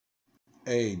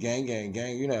Hey, gang.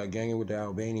 You're not ganging with the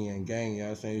Albanian gang. You know what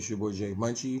I'm saying? It's your boy Jay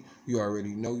Munchie. You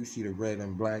already know. You see the red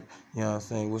and black. You know what I'm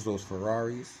saying? What's those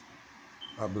Ferraris?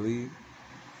 I believe.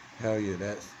 Hell yeah,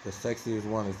 that's the sexiest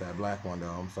one is that black one though.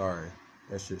 I'm sorry.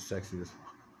 That shit sexy as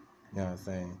fuck. You know what I'm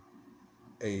saying?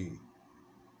 A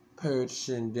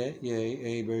Persian that yay,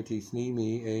 a Bertie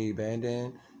Sneemy, a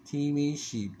Bandan, Teamy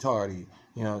Sheep Tardy.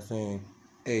 You know what I'm saying?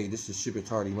 Hey, this is Ship It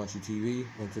Tardy Munchy TV,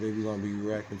 and today we're gonna be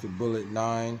reacting to Bullet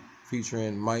 9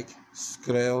 featuring Mike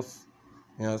Shrelz.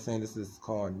 You know what I'm saying? This is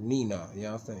called Nina. You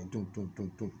know what I'm saying? Doom, doom,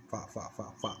 doom, doom, fa, fa,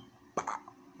 fa, fa, ba.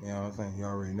 You know what I'm saying? You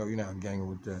already know you're not ganging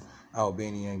with the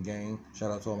Albanian gang.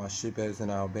 Shout out to all my shipheads in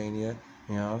Albania.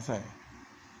 You know what I'm saying?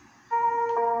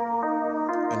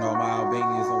 And all my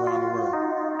Albanians around the world.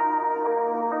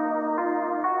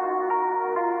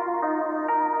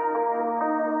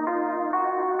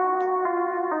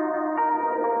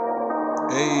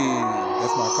 Hey,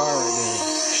 that's my car right there.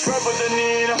 Strap with the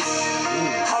Nina,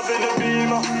 hop in the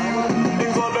Beamer.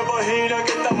 Involve Bahina,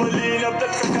 get the Molina, the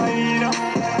Cocaina.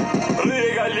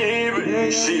 Riga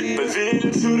Libre, sheep, and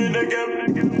Villa, shooting the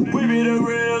gap. We be the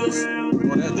realest.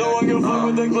 No one can fuck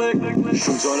with the click.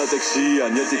 Shumë zona të kësia,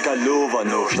 njëti kalova.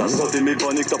 Noshta, soti mi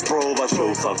bëni këto prova.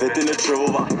 Show sa vetin e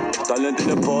qova.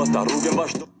 Talentin e posta, rrugën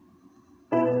vazhdo.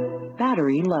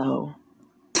 Battery low.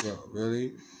 Yo,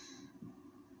 really?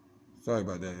 Sorry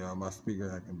about that, y'all. My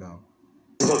speaker acting down.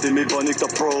 Soti mi bëni këto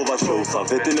prova. Show sa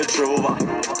vetin e qova.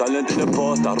 Talentin e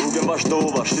posta, rrugën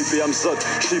vazhdova. Shqipi jam zët,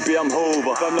 shqipi jam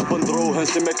hova. Fem në pëndrohen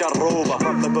si me karrova.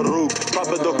 Prapë për rrugë,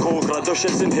 prapë do kokra. Do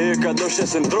shesin heka, do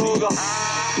shesin droga.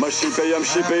 Ma shqipe jam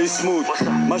shqipe i smut.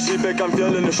 Ma shqipe kam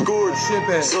fjallën e shkurt.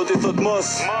 Zoti thot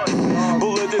mos,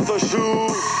 bulleti thot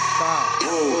shur.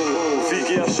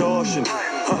 Fiki ja shoshin.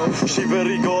 Shqipe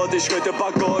rigati, shkojt e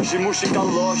bagashi. Mushi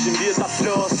kallashin, vjeta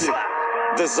flasi.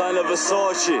 Design e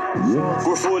Versace.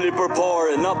 Kur foli për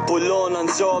pare, Napolona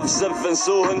në qavë se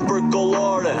vensohen për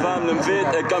kollare. Femnën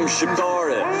vet e kam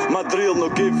shqiptare, ma drill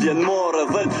nuk i vjen mare.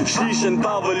 Dhe shishen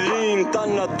tavolin, ta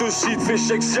na tu shit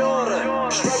fishek zjare.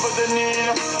 Shtrepët e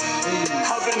Nina,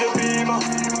 hapin e Bima.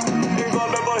 Inga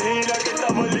me bahina, këtë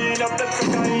tavolina, pët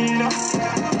kokaina.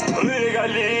 Riga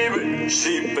libre,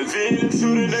 shqipet vinë,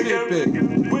 shurin e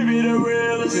gep. We be the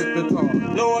realest.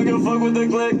 No one can fuck with the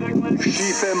click.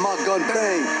 Shqipe ma gun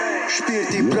bang,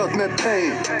 shpirti plot me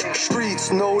pain.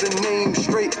 Streets know the name,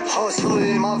 straight hustle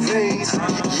in my veins.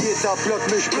 Jeta plot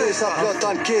me shpresa, plot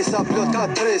ankesa, plot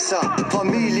atresa.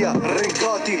 Familja,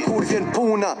 regati, kur vjen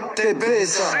puna, te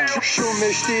besa. Shumë me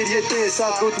shtir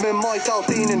jetesa, dut me majt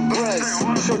altinin pres.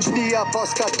 Shoqnia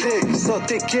pas ka tek,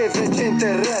 sot e ke vet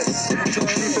interes.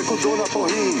 Shqipe ku dona po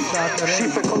hin,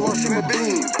 shqipe kolloshi me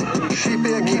bin.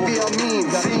 Shqipe ekipi amin,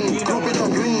 fin, grupi ta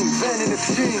green, venin e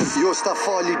fshin. Jo sta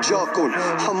fali gjakun,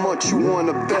 how much you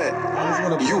wanna bet?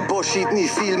 Ju bo shit një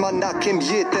filma, na kem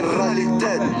jetë në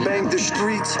realitet. Bang the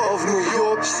streets of New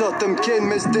York, sot m'ken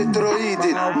mes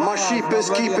Detroitit. Ma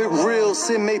shqipes keep it real,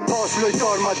 si me I pas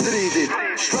lojtar Madridit.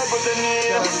 Shtrepët e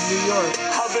Nina,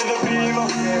 hapin e Bima.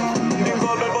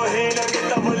 Inga me bahina, këtë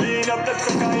tavolina, pët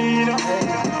kokaina.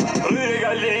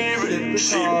 Riga libre,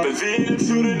 shqipe vinë,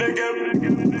 shurin e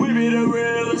gep. We be the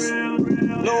realest.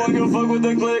 No one can fuck with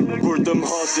the click. Kur të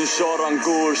m'hasin shara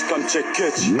n'gosht, kam që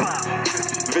keq.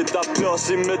 Vita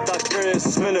plasim me ta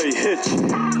kres, me në I hiq.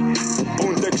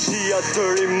 Pun të këshia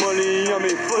tëri mëni, jam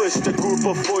I fësht. E kur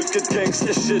po folj këtë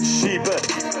gangsta shit shqipe,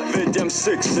 vet jam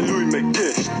sick se luj me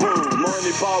gisht.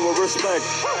 Money, power, respect,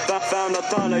 fam na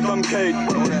tane kam kejt.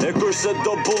 E kur se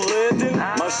do bulletin,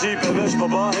 ma shqipe vesh pa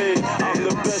bahej. I'm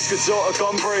the best këtë gjo e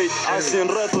kam brejt.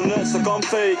 Asin rretun e se kam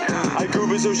fake. I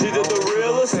grupi so shit e the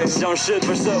realest. S'jam shit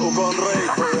vesh se u kon rejt.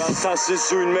 Për ata si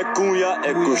sujn me kunja,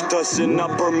 e kushtësin na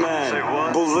për men.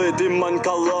 Bulleti man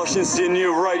kallashin si një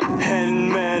right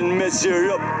hand man. Me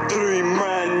qir up 3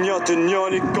 man, një të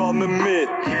njani ka me mit.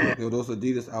 Yo, those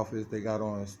Adidas outfits they got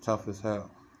on is tough as hell.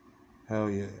 Hell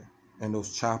yeah. And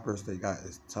those choppers they got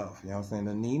is tough. You know what I'm saying?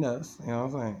 The Ninas, you know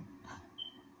what I'm saying?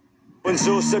 Në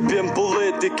gjo se pjem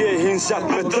bulleti, ke hin shak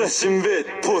me 300 vit,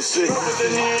 pussy. Shtrepët e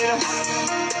Nina,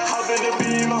 hapin e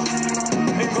Bima.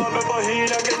 Inga me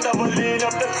bahina, këtë tavolina,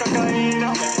 pët kokaina.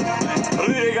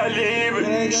 Riga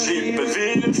libre, shqipe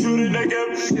vinë, shurin e gep.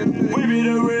 We be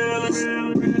the realest.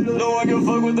 No one can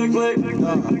fuck with the click.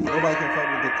 Nobody can fuck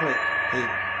with the click. Hey,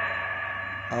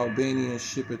 Albanian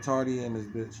Shippetardi in this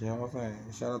bitch, you know what I'm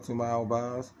saying? Shout out to my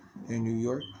Albas in New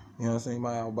York, you know what I'm saying?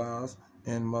 My Albas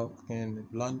in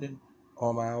London,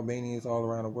 all my Albanians all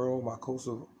around the world,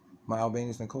 my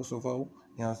Albanians in Kosovo,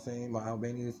 you know what I'm saying? My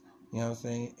Albanians, you know what I'm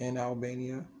saying, in Albania,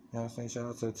 you know what I'm saying? Shout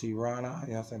out to Tirana,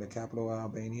 you know what I'm saying? The capital of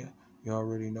Albania, you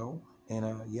already know. And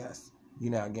yes, You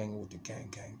now ganging with the gang,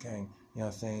 gang, gang. You know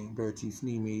what I'm saying? Bertie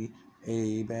Sneemy,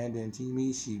 a Bandin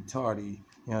Teamy, Sheep Tardy. You know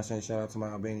what I'm saying? Shout out to my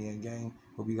Albanian gang.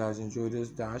 Hope you guys enjoyed this.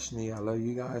 Dashni, I love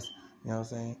you guys. You know what I'm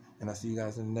saying? And I'll see you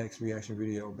guys in the next reaction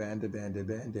video. Banda, banda,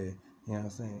 banda. You know what I'm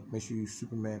saying? Make sure you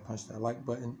Superman punch that like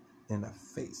button in the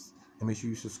face. And make sure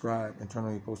you subscribe and turn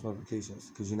on your post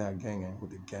notifications because you're not ganging with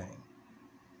the gang.